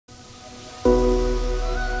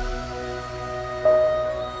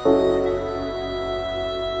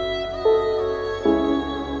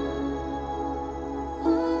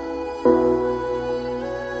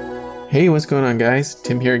Hey, what's going on guys?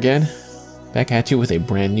 Tim here again, back at you with a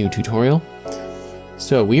brand new tutorial.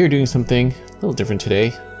 So we are doing something a little different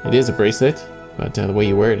today. It is a bracelet, but the way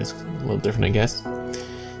you wear it is a little different, I guess.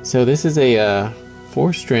 So this is a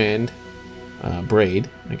 4-strand braid,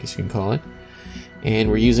 I guess you can call it. And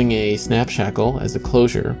we're using a snap shackle as the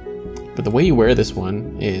closure. But the way you wear this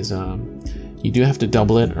one is you do have to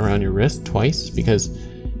double it around your wrist twice, because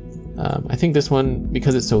I think this one,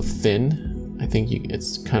 because it's so thin, I think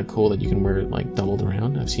it's kind of cool that you can wear it like doubled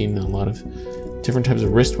around. I've seen a lot of different types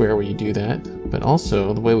of wrist wear where you do that. But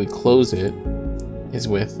also the way we close it is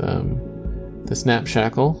with the snap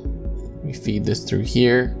shackle. We feed this through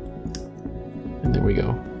here, and there we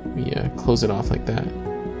go. We close it off like that.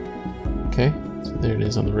 Okay, so there it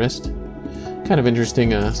is on the wrist. Kind of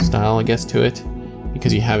interesting style, I guess, to it,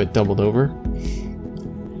 because you have it doubled over.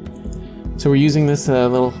 So we're using this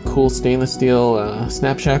little cool stainless steel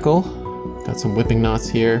snap shackle. Got some whipping knots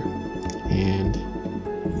here, and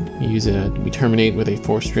we terminate with a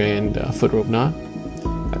 4-strand foot rope knot.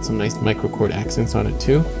 Got some nice microcord accents on it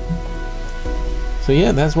too. So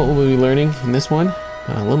yeah, that's what we'll be learning in this one.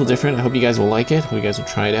 A little different. I hope you guys will like it. Hope you guys will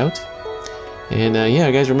try it out. And yeah,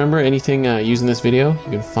 guys, remember, anything used in this video you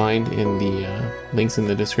can find in the links in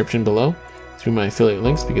the description below through my affiliate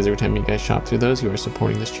links, because every time you guys shop through those, you are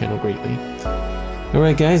supporting this channel greatly.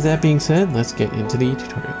 Alright guys, that being said, let's get into the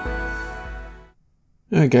tutorial.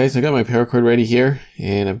 Alright guys, I got my paracord ready here,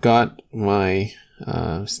 and I've got my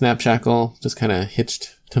snap shackle just kind of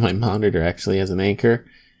hitched to my monitor actually as an anchor.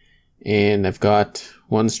 And I've got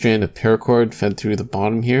one strand of paracord fed through the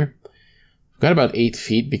bottom here. I've got about 8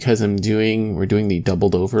 feet because we're doing the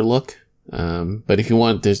doubled over look. But if you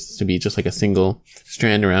want this to be just like a single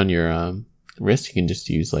strand around your wrist, you can just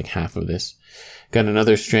use like half of this. Got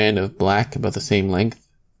another strand of black about the same length.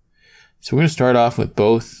 So we're going to start off with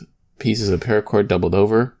both pieces of paracord doubled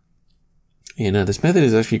over. And this method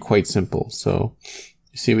is actually quite simple. So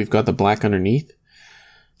you see we've got the black underneath.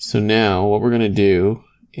 So now what we're going to do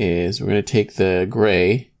is we're going to take the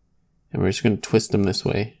gray and we're just going to twist them this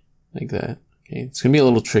way, like that. Okay, it's going to be a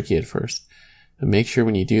little tricky at first, but make sure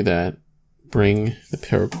when you do that, bring the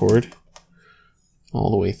paracord all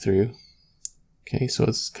the way through. Okay, so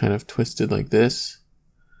it's kind of twisted like this.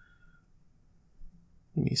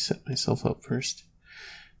 Let me set myself up first.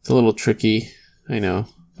 It's a little tricky, I know,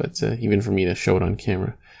 but even for me to show it on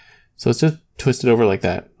camera. So it's just twist it over like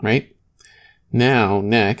that, right? Now,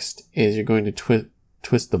 next is you're going to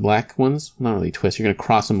twist the black ones. Not really twist, you're going to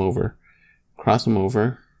cross them over. Cross them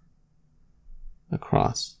over,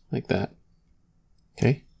 across, like that.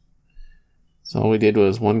 Okay? So all we did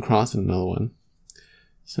was one cross and another one.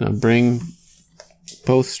 So now bring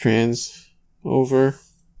both strands over.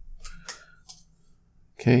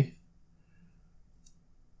 Okay?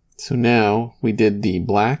 So now we did the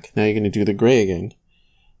black, now you're going to do the gray again.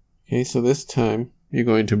 Okay, so this time you're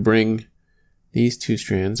going to bring these 2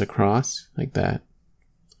 strands across like that.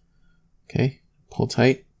 Okay, pull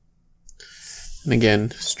tight. And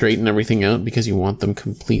again, straighten everything out because you want them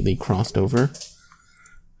completely crossed over.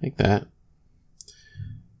 Like that.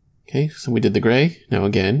 Okay, so we did the gray. Now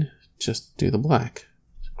again, just do the black.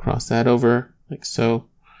 Cross that over like so.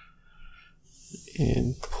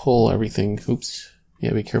 And pull everything. Oops.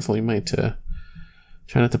 Yeah, be careful. You might try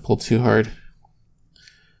not to pull too hard.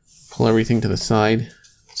 Pull everything to the side.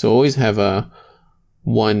 So always have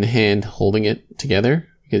one hand holding it together,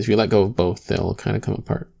 because if you let go of both, they'll kind of come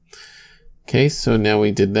apart. Okay, so now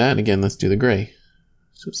we did that. Again, let's do the gray.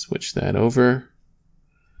 So switch that over,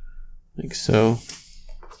 like so.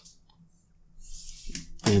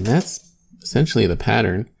 And that's essentially the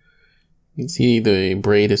pattern. You can see the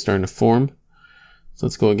braid is starting to form. So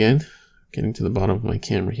let's go again. Getting to the bottom of my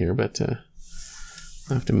camera here, but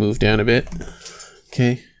I'll have to move down a bit.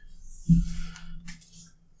 Okay.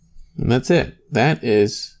 And that's it. That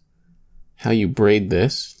is how you braid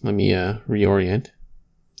this. Let me reorient.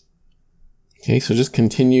 Okay, so just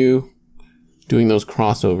continue doing those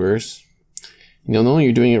crossovers. You'll know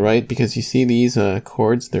you're doing it right because you see these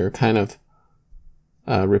cords, they're kind of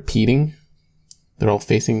repeating. They're all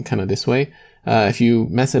facing kind of this way. If you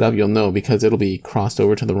mess it up, you'll know because it'll be crossed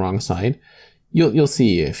over to the wrong side. You'll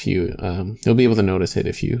see if you you'll be able to notice it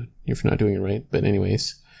if you're not doing it right. But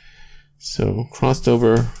anyways, so crossed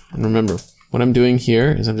over, and remember what I'm doing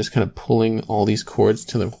here is I'm just kind of pulling all these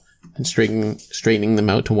cords and straightening them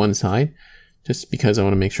out to one side, just because I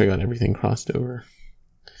want to make sure I got everything crossed over.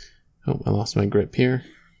 Oh, I lost my grip here.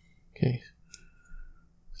 Okay,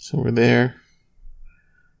 so we're there.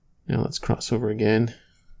 Now let's cross over again.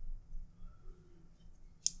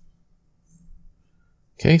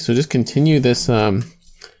 Okay, so just continue this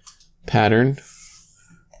pattern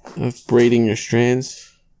of braiding your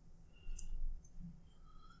strands.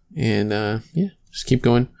 And yeah, just keep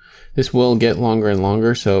going. This will get longer and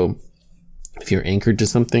longer, so if you're anchored to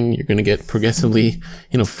something, you're going to get progressively,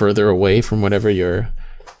 further away from whatever you're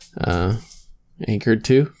anchored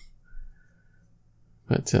to.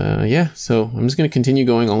 But yeah, so I'm just going to continue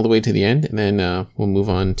going all the way to the end, and then we'll move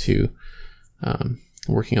on to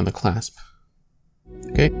working on the clasp.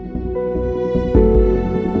 Okay.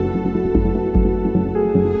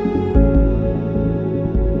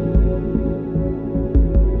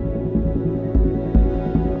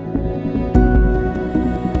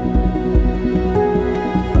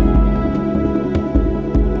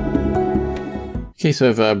 Okay, so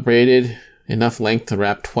I've braided enough length to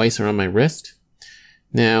wrap twice around my wrist.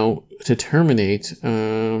 Now, to terminate,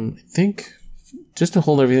 I think just to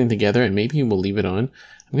hold everything together, and maybe we'll leave it on,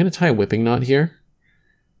 I'm going to tie a whipping knot here,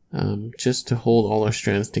 just to hold all our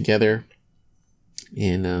strands together.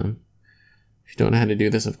 And if you don't know how to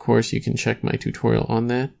do this, of course, you can check my tutorial on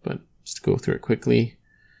that, but just go through it quickly.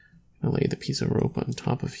 I'll lay the piece of rope on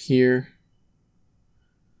top of here.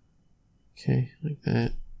 Okay, like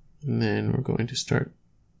that. And then we're going to start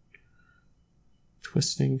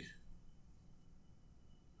twisting.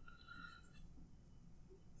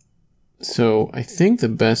 So I think the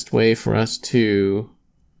best way for us to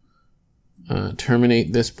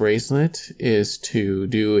terminate this bracelet is to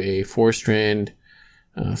do a 4-strand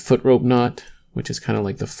foot rope knot, which is kind of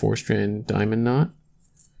like the 4-strand diamond knot.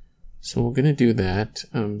 So we're going to do that.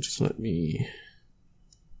 Just let me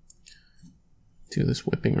do this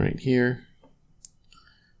whipping right here.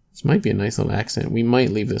 This might be a nice little accent. We might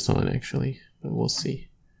leave this on actually, but we'll see.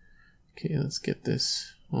 Okay, let's get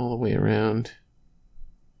this all the way around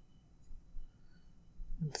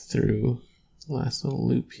through the last little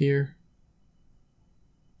loop here.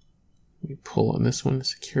 We pull on this one to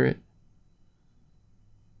secure it.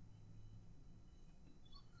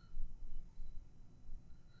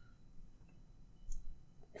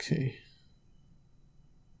 Okay.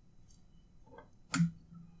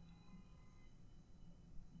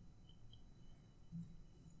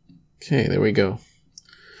 Okay, there we go.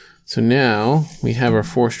 So now we have our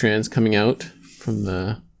 4 strands coming out from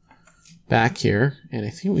the back here, and I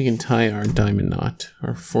think we can tie our diamond knot,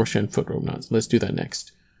 our 4-strand foot rope knot. So let's do that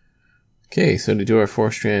next. Okay, so to do our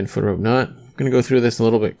 4-strand foot rope knot, I'm going to go through this a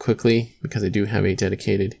little bit quickly because I do have a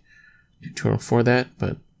dedicated tutorial for that,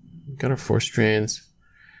 but we've got our 4 strands.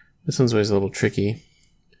 This one's always a little tricky.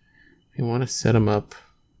 We want to set them up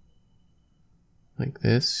like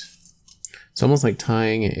this. It's almost like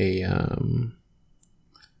tying a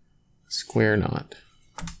square knot.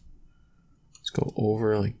 Let's go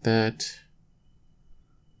over like that.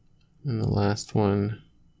 And the last one,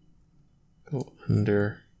 go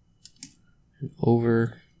under and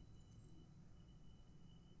over,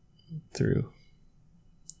 through.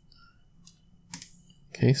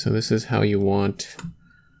 Okay, so this is how you want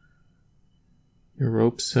your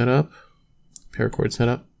rope set up, paracord set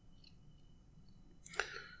up.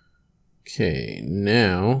 Okay,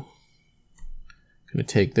 now I'm going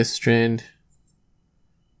to take this strand,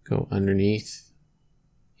 go underneath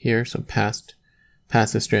here, so past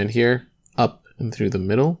this strand here, up and through the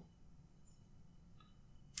middle,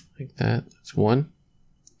 like that. That's one.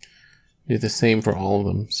 Do the same for all of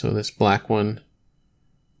them. So this black one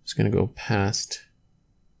is going to go past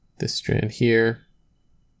this strand here,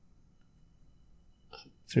 up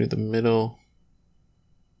through the middle,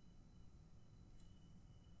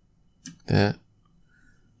 that.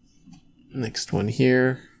 Next one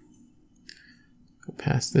here, go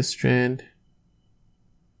past this strand,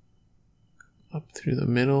 up through the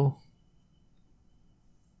middle.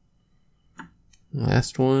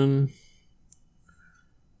 Last one,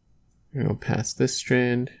 we're going to go past this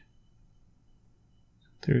strand,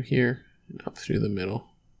 through here, and up through the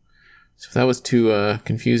middle. So if that was too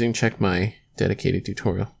confusing, check my dedicated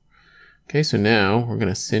tutorial. Okay, so now we're going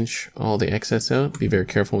to cinch all the excess out. Be very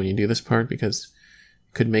careful when you do this part because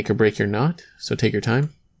it could make or break your knot, so take your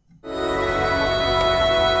time.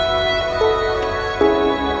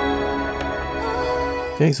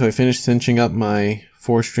 Okay, so I finished cinching up my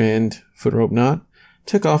 4-strand foot rope knot.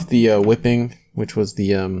 Took off the whipping, which was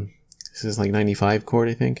the, this is like 95 cord,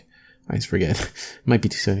 I think. I just forget. It might be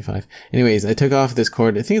 275. Anyways, I took off this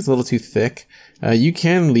cord. I think it's a little too thick. You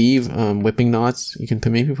can leave whipping knots. You can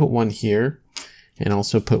maybe put one here and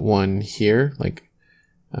also put one here, like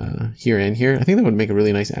here and here. I think that would make a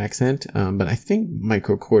really nice accent, but I think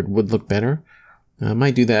micro cord would look better. I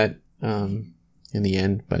might do that in the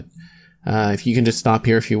end, but if you can just stop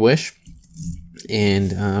here if you wish.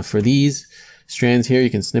 And for these strands here, you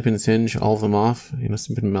can snip and singe all of them off,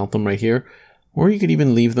 snip and melt them right here. or you could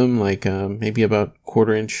even leave them like maybe about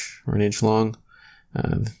 1/4 inch or 1 inch long.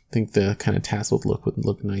 I think the kind of tasseled look would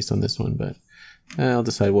look nice on this one, but I'll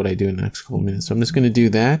decide what I do in the next couple of minutes. So I'm just going to do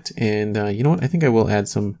that, and you know what? I think I will add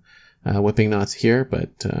some whipping knots here,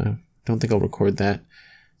 but don't think I'll record that.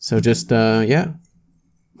 So just, yeah,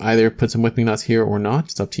 either put some whipping knots here or not.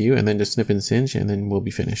 It's up to you, and then just snip and cinch, and then we'll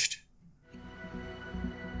be finished.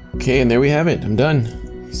 Okay, and there we have it. I'm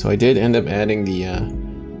done. So I did end up adding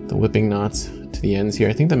the whipping knots to the ends here.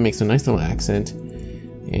 I think that makes a nice little accent.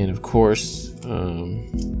 And of course,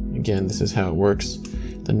 again, this is how it works.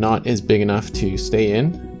 The knot is big enough to stay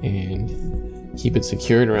in and keep it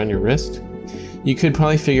secured around your wrist. You could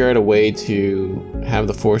probably figure out a way to have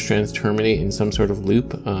the 4 strands terminate in some sort of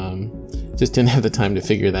loop. Just didn't have the time to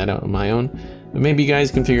figure that out on my own. But maybe you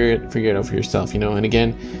guys can figure it out for yourself, you know. And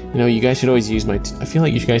again, you know, you guys should always use I feel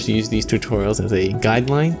like you guys should use these tutorials as a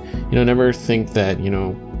guideline. You know, never think that, you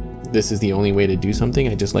know, this is the only way to do something.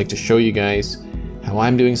 I just like to show you guys how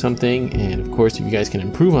I'm doing something, and of course, if you guys can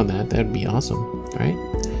improve on that, that'd be awesome, right?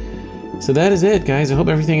 So that is it, guys. I hope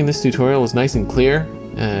everything in this tutorial was nice and clear.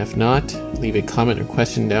 If not, leave a comment or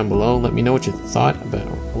question down below. Let me know what you thought about,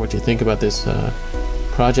 or what you think about this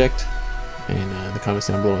project, in the comments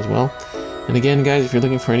down below as well. And again, guys, if you're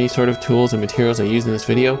looking for any sort of tools and materials I used in this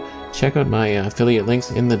video, check out my affiliate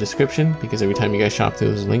links in the description, because every time you guys shop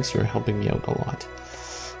through those links, you're helping me out a lot.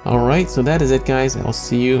 Alright, so that is it, guys. I'll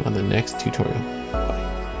see you on the next tutorial.